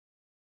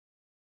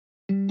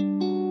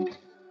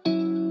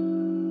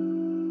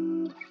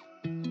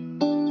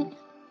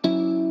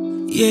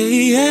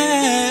Yeah.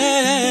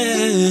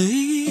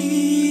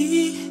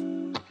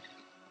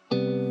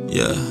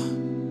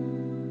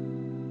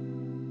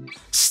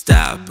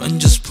 Stop and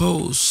just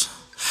pose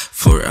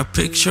for a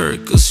picture,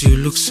 cause you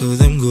look so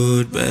damn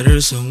good.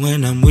 Better so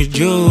when I'm with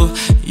you.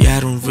 Yeah,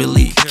 I don't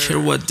really care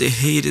what the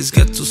haters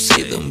got to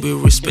say. Don't be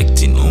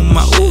respecting on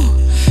my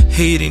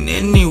hating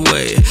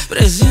anyway.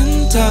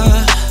 Presiento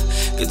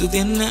que tú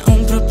tienes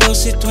un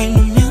propósito y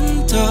no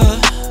miento,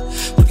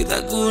 porque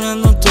está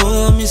curando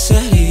todas mis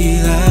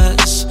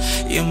heridas.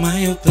 Y además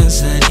yo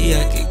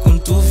pensaría que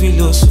con tu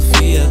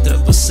filosofía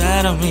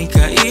traspasará mi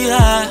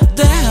caída.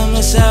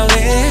 Déjame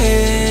saber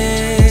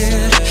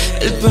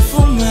el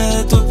perfume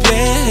de tu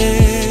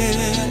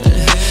piel.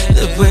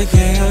 Después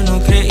que yo no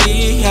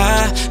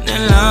creía en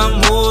el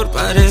amor,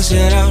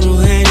 pareciera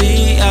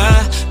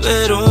brujería,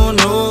 pero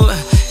no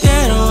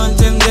quiero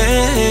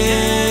entender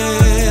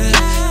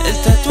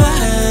el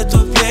tatuaje de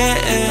tu piel.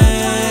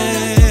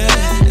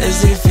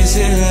 Es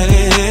difícil de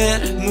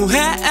leer,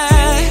 mujer.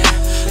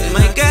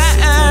 My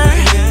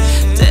girl,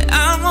 te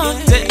amo,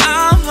 te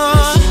amo.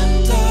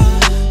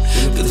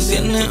 Que tú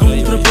tienes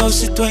un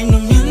propósito y no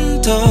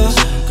miento,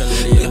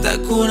 que está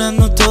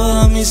curando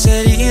todas mis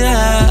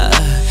heridas.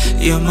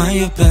 Y además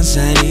yo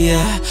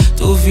pensaría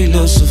tu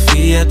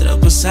filosofía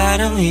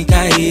traspasará mi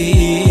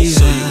caída.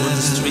 So you on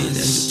the street and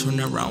you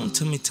turn around,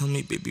 tell me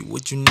baby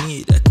what you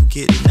need. I could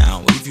get it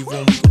now if you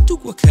want me to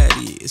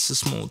Wakari. It's a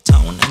small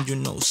town and you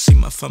know, see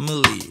my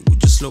family, we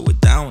just slow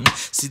it down.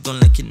 See, don't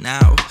like it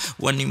now,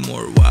 want it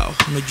more, wow.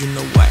 No, you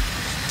know what?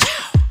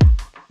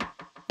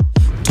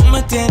 Tú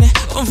me tienes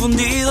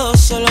confundido,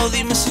 solo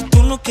dime si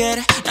tú no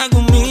quieres nada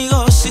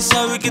conmigo. Si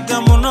sabes que te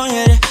amo no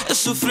eres, he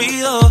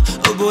sufrido.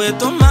 Hoy voy a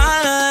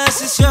tomar la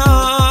decisión.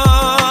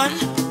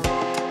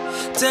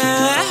 Te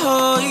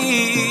dejo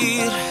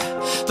ir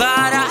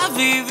para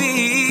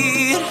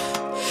vivir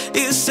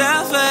y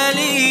ser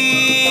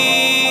feliz.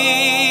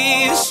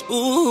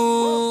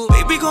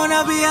 Baby,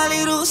 gonna be a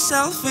little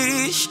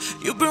selfish.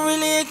 You've been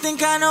really acting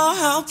kinda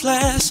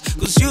helpless,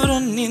 cause you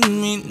don't need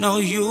me, no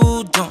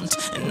you don't.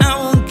 And I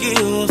won't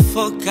give a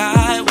fuck,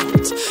 I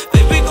won't.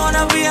 Baby,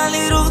 gonna be a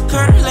little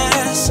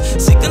careless.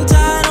 Sick and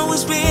tired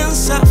always being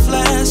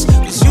selfless,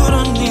 cause you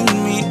don't need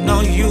me, no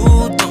you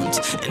don't.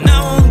 And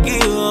I won't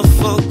give a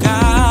fuck,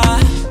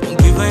 I won't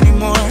give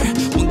anymore,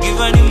 won't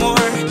give anymore,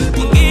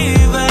 won't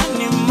give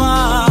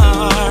anymore,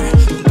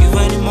 won't give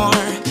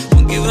anymore,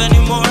 won't give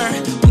anymore,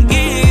 won't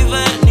give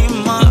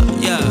anymore,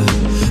 yeah.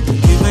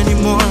 Won't give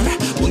anymore,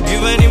 won't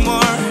give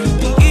anymore,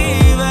 won't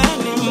give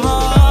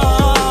anymore,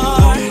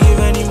 won't give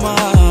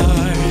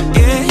anymore,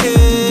 yeah.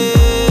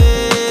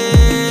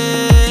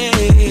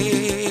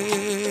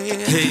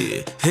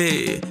 Hey,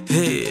 hey,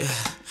 hey,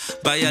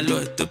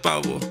 váyalo, este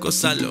pavo,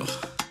 gózalo.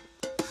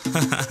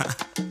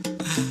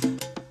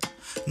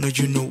 No,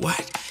 you know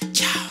what?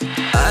 Chao.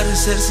 Para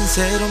ser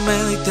sincero,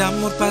 me diste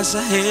amor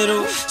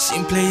pasajero.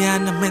 Simple y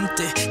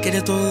llanamente,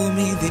 quería todo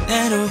mi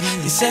dinero.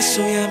 Dices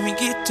soy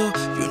amiguito,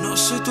 yo no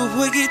soy tu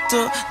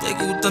jueguito. Te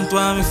gustan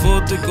todas mis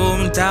fotos y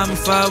comentar mi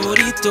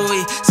favorito.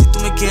 Y si tú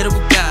me quieres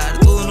buscar,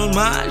 todo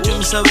normal, yo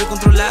me sabré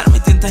controlar. Me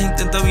intentas,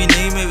 intenta bien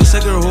y me ves a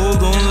girl,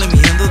 hold on, let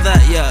me handle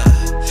that, yeah.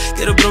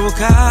 Quiero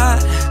provocar,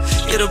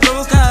 quiero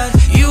provocar.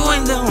 You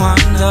ain't the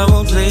one that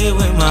will play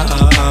with my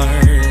heart.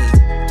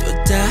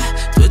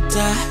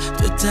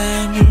 Tú estás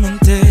en mi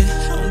mente,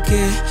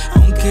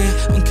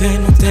 aunque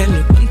no te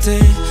lo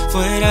cuente.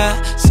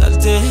 Fuera,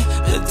 salte,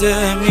 vete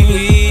de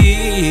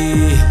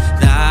mí.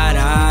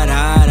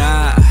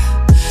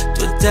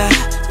 Tú estás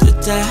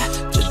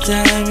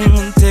en mi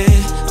mente,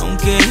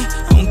 aunque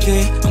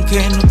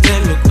no te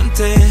lo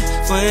cuente.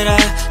 Fuera,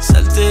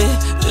 salte,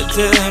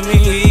 vete de mí.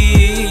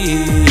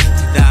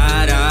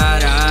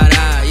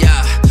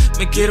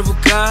 Me quiere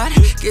buscar,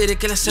 quiere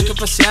que la saque a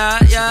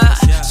pasear, ya.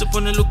 Se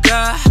pone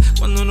loca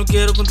cuando no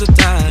quiero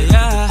contestar,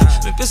 ya.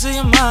 Me empieza a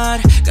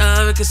llamar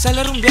cada vez que sale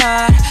a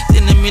rumbear.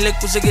 Tiene mil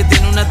excusas, que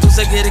tiene una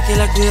tusa, quiere que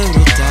la cuide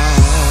brutal.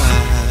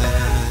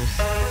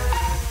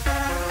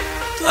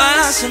 Toda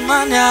la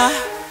semana,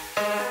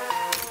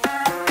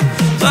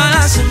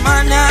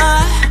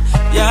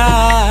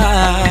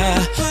 ya,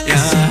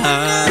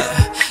 ya.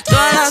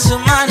 Toda la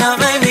semana,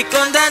 baby,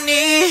 con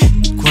Dani.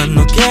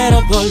 Cuando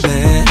quieras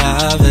volver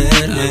a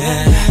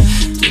verme,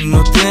 tú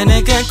no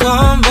tienes que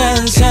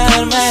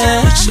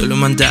convencerme. Solo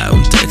manda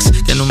un text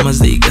que no más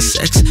diga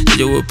sex, que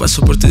yo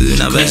paso por ti de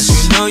una vez. You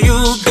know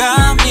you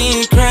got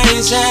me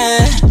crazy.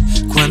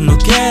 Cuando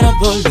quieras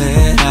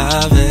volver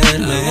a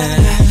verme,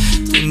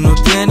 tú no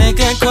tienes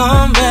que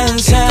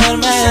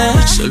convencerme.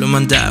 Solo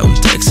manda un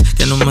text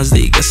que no más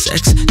diga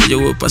sex, que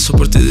yo paso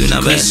por ti de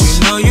una vez. You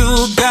know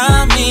you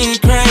got me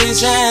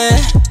crazy.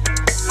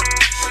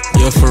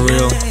 Yo for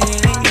real,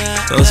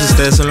 todos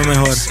ustedes son lo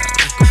mejor.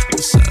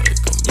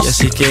 Y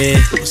así que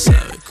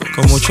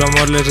con mucho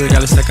amor les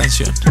regalo esta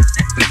canción,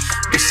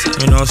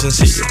 mi nuevo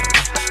sencillo,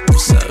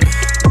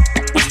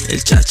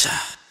 el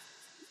Chacha.